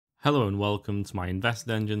Hello and welcome to my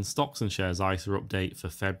InvestEngine Stocks and Shares ISA update for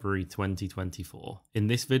February 2024. In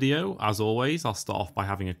this video, as always, I'll start off by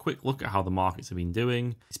having a quick look at how the markets have been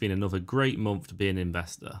doing. It's been another great month to be an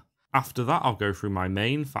investor. After that, I'll go through my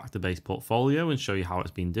main factor-based portfolio and show you how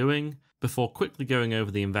it's been doing, before quickly going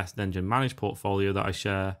over the InvestEngine managed portfolio that I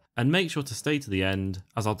share, and make sure to stay to the end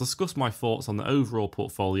as I'll discuss my thoughts on the overall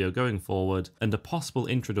portfolio going forward and a possible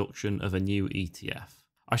introduction of a new ETF.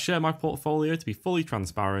 I share my portfolio to be fully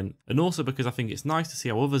transparent and also because I think it's nice to see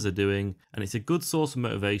how others are doing, and it's a good source of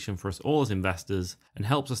motivation for us all as investors and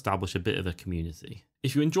helps establish a bit of a community.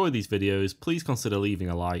 If you enjoy these videos, please consider leaving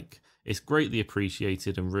a like. It's greatly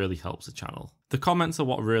appreciated and really helps the channel. The comments are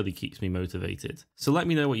what really keeps me motivated, so let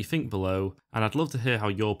me know what you think below, and I'd love to hear how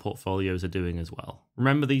your portfolios are doing as well.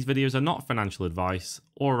 Remember, these videos are not financial advice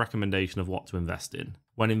or a recommendation of what to invest in.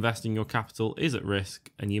 When investing, your capital is at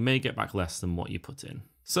risk and you may get back less than what you put in.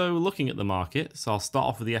 So looking at the markets, I'll start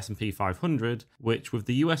off with the S&P 500, which with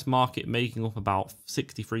the US market making up about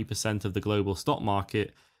 63% of the global stock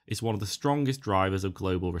market, is one of the strongest drivers of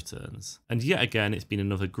global returns. And yet again, it's been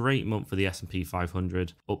another great month for the S&P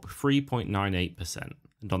 500, up 3.98%.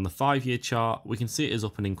 And on the 5-year chart, we can see it is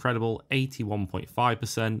up an incredible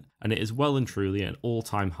 81.5%, and it is well and truly at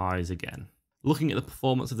all-time highs again. Looking at the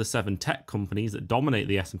performance of the 7 tech companies that dominate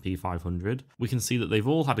the S&P 500, we can see that they've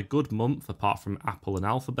all had a good month apart from Apple and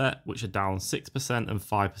Alphabet, which are down 6% and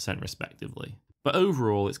 5% respectively. But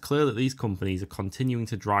overall, it's clear that these companies are continuing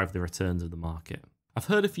to drive the returns of the market. I've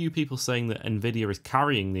heard a few people saying that Nvidia is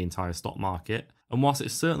carrying the entire stock market, and whilst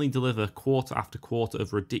it certainly delivers quarter after quarter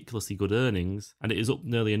of ridiculously good earnings, and it is up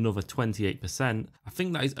nearly another 28%, I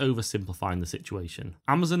think that is oversimplifying the situation.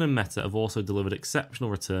 Amazon and Meta have also delivered exceptional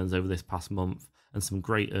returns over this past month, and some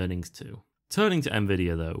great earnings too. Turning to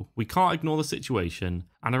Nvidia though, we can't ignore the situation,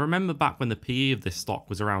 and I remember back when the PE of this stock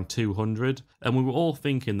was around 200, and we were all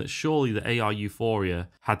thinking that surely the AI euphoria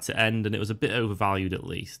had to end and it was a bit overvalued at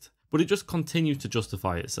least. But it just continues to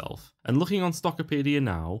justify itself. And looking on Stockopedia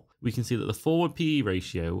now, we can see that the forward PE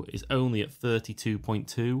ratio is only at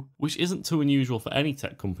 32.2, which isn't too unusual for any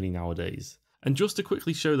tech company nowadays. And just to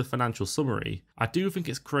quickly show the financial summary, I do think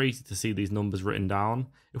it's crazy to see these numbers written down.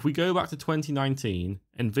 If we go back to 2019,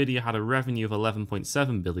 Nvidia had a revenue of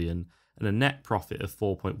 11.7 billion and a net profit of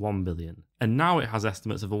 4.1 billion. And now it has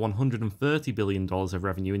estimates of a $130 billion of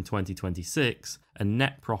revenue in 2026 and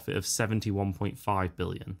net profit of 71.5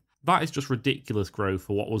 billion. That is just ridiculous growth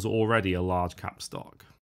for what was already a large cap stock.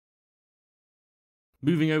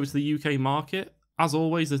 Moving over to the UK market, as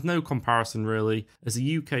always, there's no comparison really, as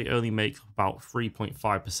the UK only makes up about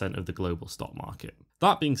 3.5% of the global stock market.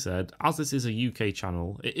 That being said, as this is a UK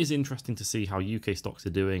channel, it is interesting to see how UK stocks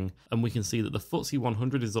are doing, and we can see that the FTSE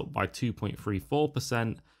 100 is up by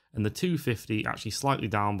 2.34%, and the 250 actually slightly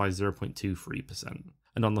down by 0.23%.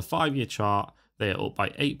 And on the 5-year chart, they are up by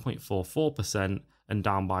 8.44%, and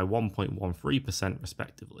down by 1.13%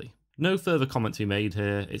 respectively. No further comment to be made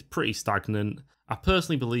here, it's pretty stagnant. I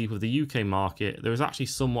personally believe with the UK market, there is actually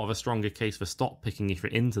somewhat of a stronger case for stock picking if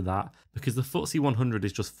you're into that, because the FTSE 100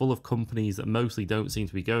 is just full of companies that mostly don't seem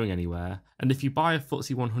to be going anywhere, and if you buy a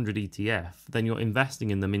FTSE 100 ETF, then you're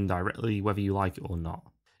investing in them indirectly whether you like it or not.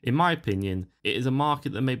 In my opinion, it is a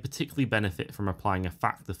market that may particularly benefit from applying a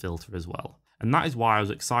factor filter as well. And that is why I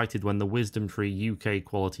was excited when the Wisdom Tree UK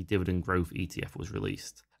Quality Dividend Growth ETF was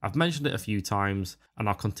released. I've mentioned it a few times, and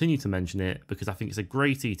I'll continue to mention it because I think it's a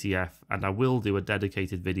great ETF and I will do a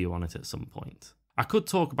dedicated video on it at some point. I could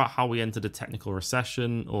talk about how we entered a technical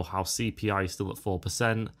recession or how CPI is still at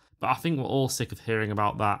 4%, but I think we're all sick of hearing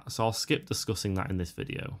about that, so I'll skip discussing that in this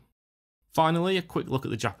video. Finally, a quick look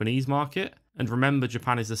at the Japanese market, and remember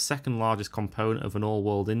Japan is the second largest component of an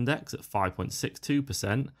all-world index at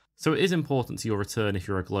 5.62%, so it is important to your return if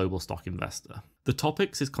you're a global stock investor. The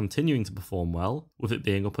Topix is continuing to perform well, with it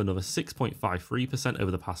being up another 6.53%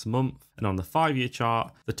 over the past month, and on the 5-year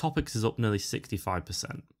chart, the Topix is up nearly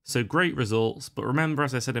 65%. So great results, but remember,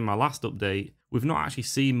 as I said in my last update, we've not actually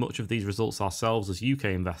seen much of these results ourselves as UK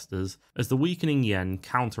investors, as the weakening yen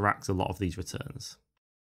counteracts a lot of these returns.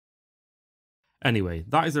 Anyway,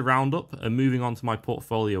 that is a roundup, and moving on to my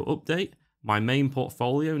portfolio update. My main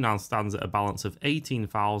portfolio now stands at a balance of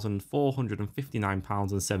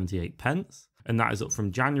 £18,459.78, and that is up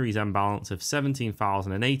from January's end balance of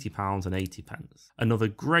 £17,080.80. Another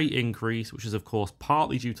great increase, which is of course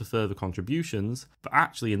partly due to further contributions, but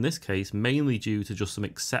actually in this case mainly due to just some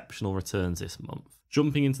exceptional returns this month.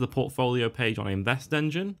 Jumping into the portfolio page on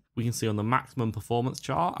InvestEngine, we can see on the maximum performance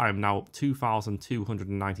chart, I am now up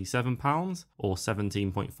 £2,297 or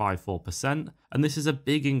 17.54%, and this is a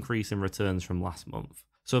big increase in returns from last month.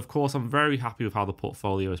 So of course I'm very happy with how the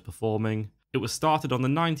portfolio is performing. It was started on the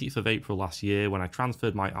 19th of April last year when I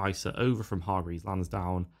transferred my ISA over from Hargreaves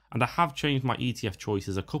Lansdown, and I have changed my ETF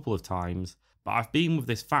choices a couple of times, but I've been with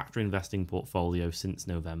this factor investing portfolio since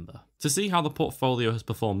November. To see how the portfolio has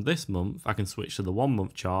performed this month, I can switch to the 1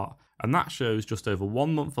 month chart, and that shows just over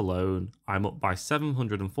 1 month alone, I'm up by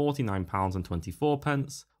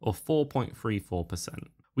 £749.24, or 4.34%.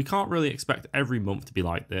 We can't really expect every month to be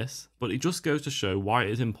like this, but it just goes to show why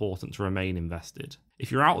it is important to remain invested. If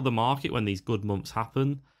you're out of the market when these good months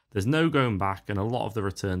happen, there's no going back and a lot of the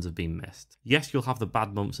returns have been missed. Yes, you'll have the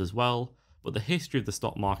bad months as well, but the history of the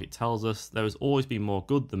stock market tells us there has always been more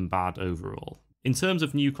good than bad overall. In terms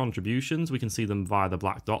of new contributions, we can see them via the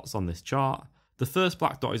black dots on this chart. The first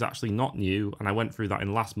black dot is actually not new, and I went through that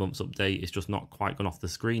in last month's update, it's just not quite gone off the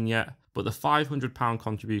screen yet, but the £500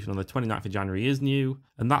 contribution on the 29th of January is new,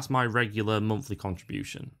 and that's my regular monthly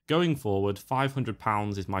contribution. Going forward,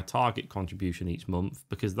 £500 is my target contribution each month,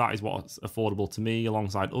 because that is what's affordable to me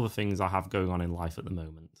alongside other things I have going on in life at the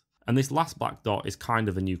moment. And this last black dot is kind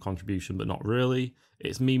of a new contribution, but not really.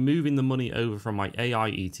 It's me moving the money over from my AI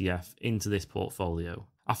ETF into this portfolio.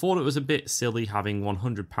 I thought it was a bit silly having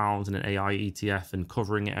 £100 in an AI ETF and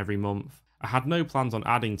covering it every month. I had no plans on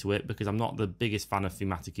adding to it because I'm not the biggest fan of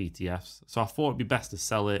thematic ETFs, so I thought it'd be best to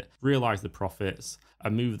sell it, realise the profits,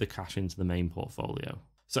 and move the cash into the main portfolio.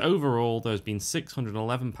 So overall, there's been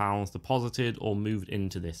 £611 deposited or moved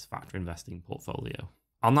into this factor investing portfolio.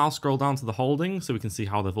 I'll now scroll down to the holdings so we can see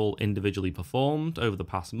how they've all individually performed over the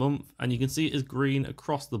past month, and you can see it is green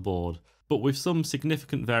across the board, but with some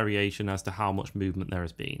significant variation as to how much movement there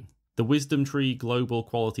has been. The Wisdom Tree Global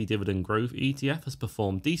Quality Dividend Growth ETF has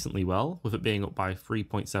performed decently well, with it being up by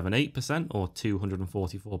 3.78% or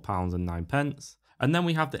 £244.09. And then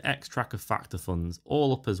we have the X-Tracker Factor Funds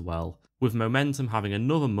all up as well, with Momentum having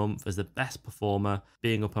another month as the best performer,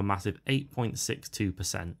 being up a massive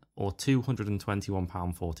 8.62% or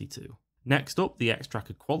 £221.42. Next up, the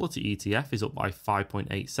X-Tracker Quality ETF is up by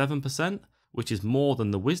 5.87%, which is more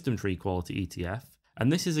than the Wisdom Tree Quality ETF,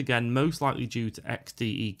 and this is again most likely due to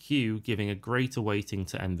XDEQ giving a greater weighting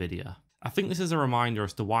to Nvidia. I think this is a reminder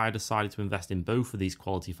as to why I decided to invest in both of these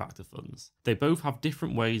quality factor funds. They both have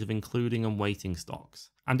different ways of including and weighting stocks,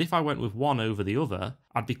 and if I went with one over the other,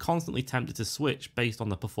 I'd be constantly tempted to switch based on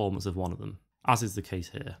the performance of one of them, as is the case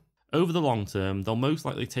here. Over the long term, they'll most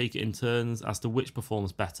likely take it in turns as to which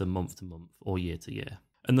performs better month to month or year to year.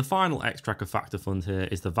 And the final X-Tracker factor fund here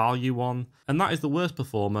is the value one, and that is the worst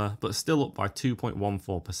performer, but still up by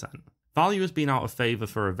 2.14%. Value has been out of favour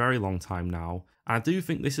for a very long time now, and I do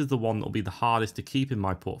think this is the one that will be the hardest to keep in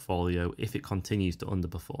my portfolio if it continues to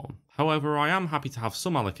underperform. However, I am happy to have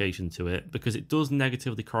some allocation to it because it does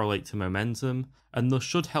negatively correlate to momentum, and thus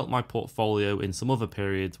should help my portfolio in some other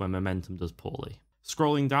periods when momentum does poorly.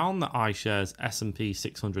 Scrolling down, the iShares S&P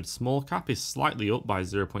 600 small cap is slightly up by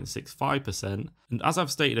 0.65%, and as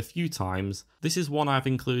I've stated a few times, this is one I've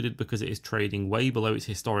included because it is trading way below its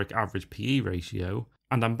historic average PE ratio,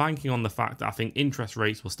 and I'm banking on the fact that I think interest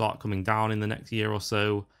rates will start coming down in the next year or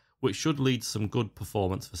so, which should lead to some good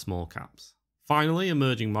performance for small caps. Finally,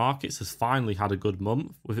 emerging markets has finally had a good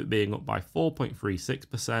month, with it being up by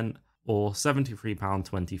 4.36% or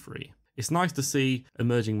 £73.23. It's nice to see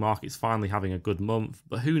emerging markets finally having a good month,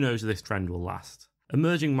 but who knows if this trend will last.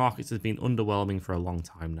 Emerging markets has been underwhelming for a long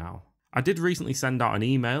time now. I did recently send out an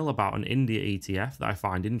email about an India ETF that I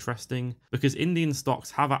find interesting, because Indian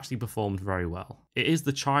stocks have actually performed very well. It is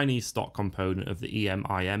the Chinese stock component of the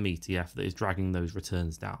EMIM ETF that is dragging those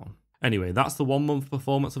returns down. Anyway, that's the 1 month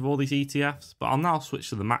performance of all these ETFs, but I'll now switch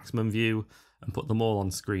to the maximum view and put them all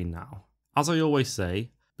on screen now. As I always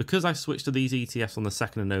say, because I switched to these ETFs on the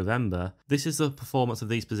 2nd of November, this is the performance of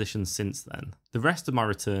these positions since then. The rest of my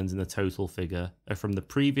returns in the total figure are from the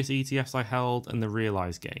previous ETFs I held and the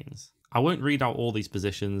realised gains. I won't read out all these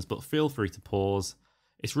positions, but feel free to pause.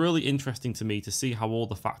 It's really interesting to me to see how all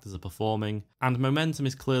the factors are performing, and momentum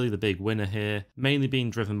is clearly the big winner here, mainly being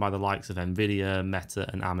driven by the likes of Nvidia, Meta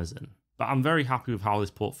and Amazon. But I'm very happy with how this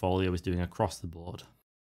portfolio is doing across the board.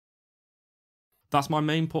 That's my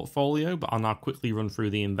main portfolio, but I'll now quickly run through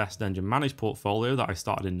the InvestEngine managed portfolio that I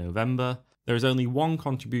started in November. There is only one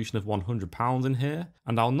contribution of £100 in here,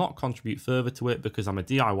 and I'll not contribute further to it because I'm a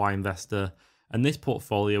DIY investor, and this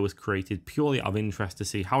portfolio was created purely out of interest to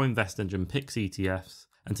see how InvestEngine picks ETFs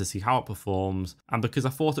and to see how it performs, and because I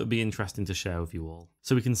thought it would be interesting to share with you all.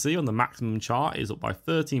 So we can see on the maximum chart it is up by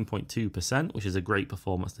 13.2%, which is a great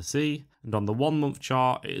performance to see, and on the 1 month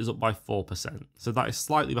chart it is up by 4%, so that is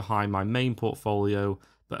slightly behind my main portfolio,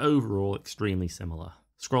 but overall extremely similar.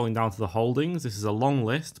 Scrolling down to the holdings, this is a long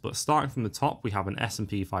list, but starting from the top we have an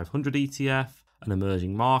S&P 500 ETF, an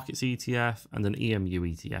emerging markets ETF, and an EMU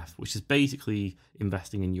ETF, which is basically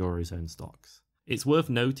investing in Eurozone stocks. It's worth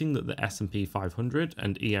noting that the S&P 500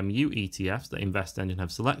 and EMU ETFs that InvestEngine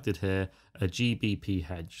have selected here are GBP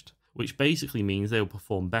hedged, which basically means they will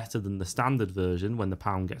perform better than the standard version when the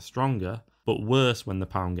pound gets stronger, but worse when the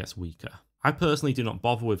pound gets weaker. I personally do not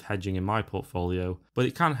bother with hedging in my portfolio, but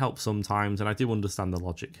it can help sometimes, and I do understand the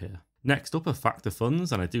logic here. Next up are factor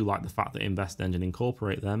funds, and I do like the fact that InvestEngine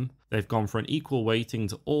incorporate them. They've gone for an equal weighting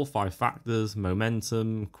to all 5 factors: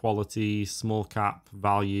 momentum, quality, small cap,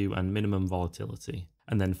 value, and minimum volatility.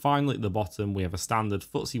 And then finally at the bottom we have a standard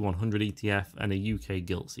FTSE 100 ETF and a UK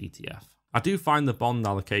Gilts ETF. I do find the bond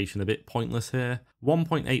allocation a bit pointless here.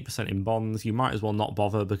 1.8% in bonds, you might as well not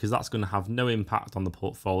bother because that's going to have no impact on the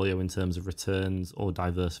portfolio in terms of returns or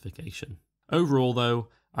diversification. Overall though,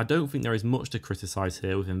 I don't think there is much to criticise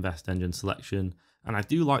here with InvestEngine selection, and I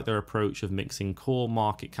do like their approach of mixing core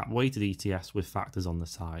market cap weighted ETFs with factors on the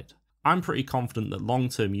side. I'm pretty confident that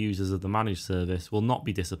long-term users of the managed service will not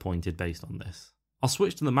be disappointed based on this. I'll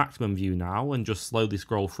switch to the maximum view now and just slowly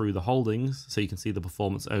scroll through the holdings so you can see the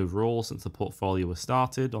performance overall since the portfolio was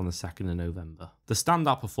started on the 2nd of November. The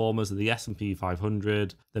standout performers are the S&P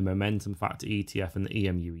 500, the Momentum Factor ETF and the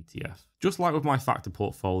EMU ETF. Just like with my factor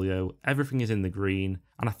portfolio, everything is in the green,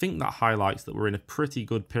 and I think that highlights that we're in a pretty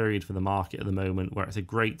good period for the market at the moment where it's a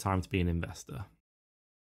great time to be an investor.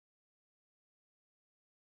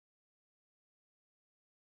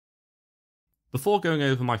 Before going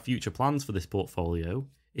over my future plans for this portfolio,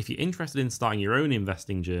 if you're interested in starting your own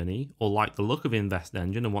investing journey or like the look of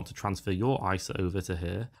InvestEngine and want to transfer your ISA over to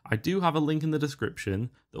here, I do have a link in the description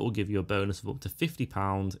that will give you a bonus of up to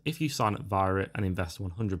 £50 if you sign up via it and invest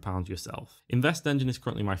 £100 yourself. InvestEngine is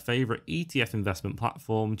currently my favourite ETF investment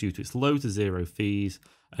platform due to its low to zero fees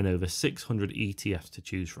and over 600 ETFs to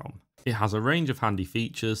choose from. It has a range of handy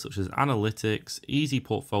features such as analytics, easy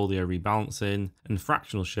portfolio rebalancing, and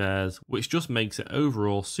fractional shares, which just makes it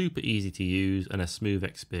overall super easy to use and a smooth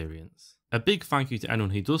experience. A big thank you to anyone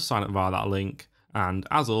who does sign up via that link, and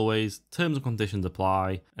as always, terms and conditions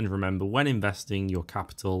apply, and remember when investing your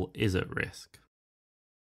capital is at risk.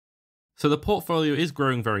 So the portfolio is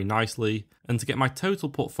growing very nicely, and to get my total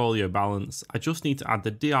portfolio balance, I just need to add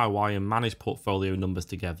the DIY and managed portfolio numbers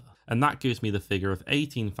together, and that gives me the figure of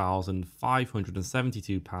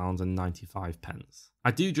 £18,572.95.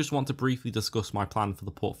 I do just want to briefly discuss my plan for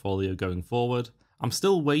the portfolio going forward. I'm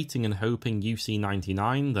still waiting and hoping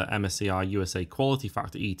UC99, the MSCI USA Quality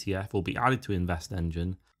Factor ETF, will be added to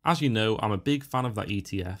InvestEngine. As you know, I'm a big fan of that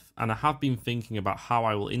ETF, and I have been thinking about how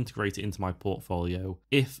I will integrate it into my portfolio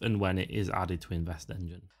if and when it is added to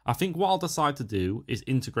InvestEngine. I think what I'll decide to do is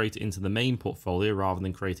integrate it into the main portfolio rather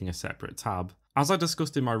than creating a separate tab. As I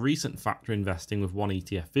discussed in my recent factor investing with one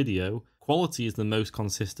ETF video, quality is the most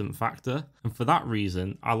consistent factor, and for that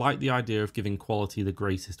reason, I like the idea of giving quality the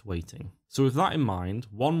greatest weighting. So with that in mind,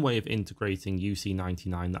 one way of integrating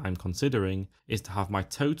UC99 that I'm considering is to have my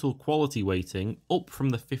total quality weighting up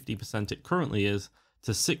from the 50% it currently is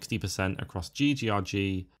to 60% across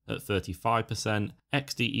GGRG at 35%,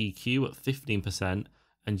 XDEQ at 15%,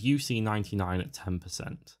 and UC99 at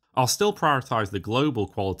 10%. I'll still prioritise the global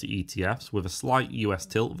quality ETFs with a slight US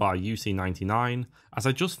tilt via UC99, as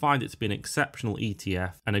I just find it to be an exceptional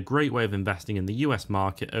ETF and a great way of investing in the US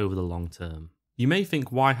market over the long term. You may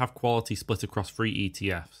think, why have quality split across 3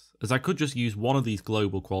 ETFs, as I could just use one of these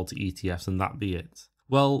global quality ETFs and that be it.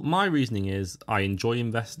 Well, my reasoning is I enjoy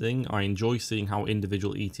investing, I enjoy seeing how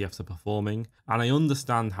individual ETFs are performing, and I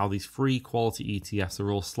understand how these 3 quality ETFs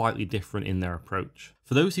are all slightly different in their approach.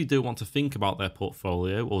 For those who don't want to think about their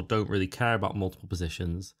portfolio or don't really care about multiple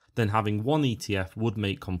positions, then having one ETF would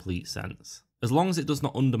make complete sense. As long as it does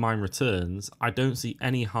not undermine returns, I don't see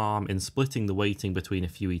any harm in splitting the weighting between a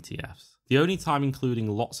few ETFs. The only time including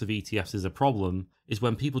lots of ETFs is a problem is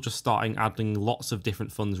when people just start adding lots of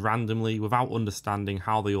different funds randomly without understanding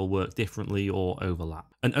how they all work differently or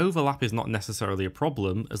overlap. An overlap is not necessarily a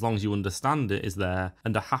problem as long as you understand it is there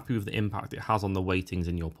and are happy with the impact it has on the weightings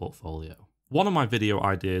in your portfolio. One of my video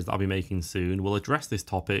ideas that I'll be making soon will address this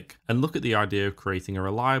topic and look at the idea of creating a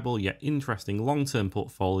reliable yet interesting long-term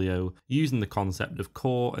portfolio using the concept of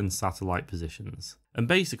core and satellite positions. And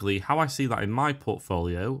basically how I see that in my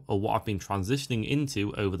portfolio, or what I've been transitioning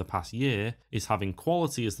into over the past year, is having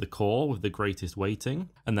quality as the core with the greatest weighting,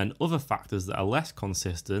 and then other factors that are less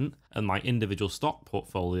consistent and my individual stock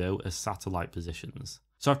portfolio as satellite positions.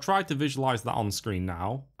 So I've tried to visualize that on screen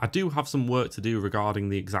now. I do have some work to do regarding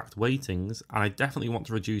the exact weightings, and I definitely want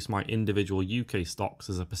to reduce my individual UK stocks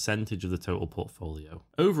as a percentage of the total portfolio.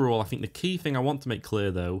 Overall, I think the key thing I want to make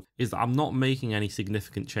clear though is that I'm not making any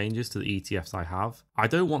significant changes to the ETFs I have. I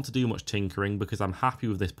don't want to do much tinkering because I'm happy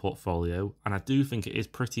with this portfolio, and I do think it is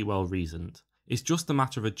pretty well reasoned. It's just a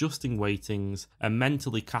matter of adjusting weightings and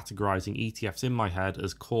mentally categorizing ETFs in my head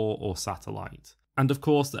as core or satellite. And of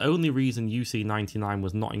course, the only reason UC99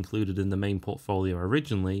 was not included in the main portfolio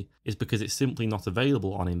originally is because it's simply not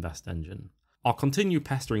available on InvestEngine. I'll continue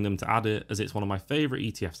pestering them to add it as it's one of my favourite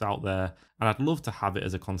ETFs out there, and I'd love to have it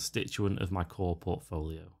as a constituent of my core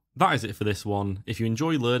portfolio. That is it for this one. If you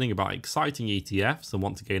enjoy learning about exciting ETFs and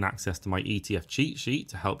want to gain access to my ETF cheat sheet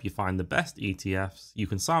to help you find the best ETFs, you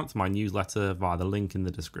can sign up to my newsletter via the link in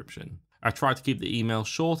the description. I try to keep the email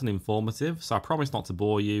short and informative, so I promise not to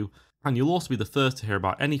bore you, and you'll also be the first to hear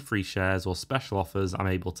about any free shares or special offers I'm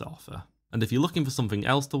able to offer. And if you're looking for something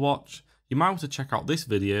else to watch, you might want to check out this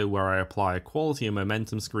video where I apply a quality and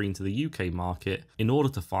momentum screen to the UK market in order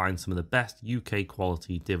to find some of the best UK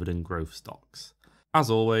quality dividend growth stocks. As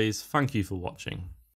always, thank you for watching.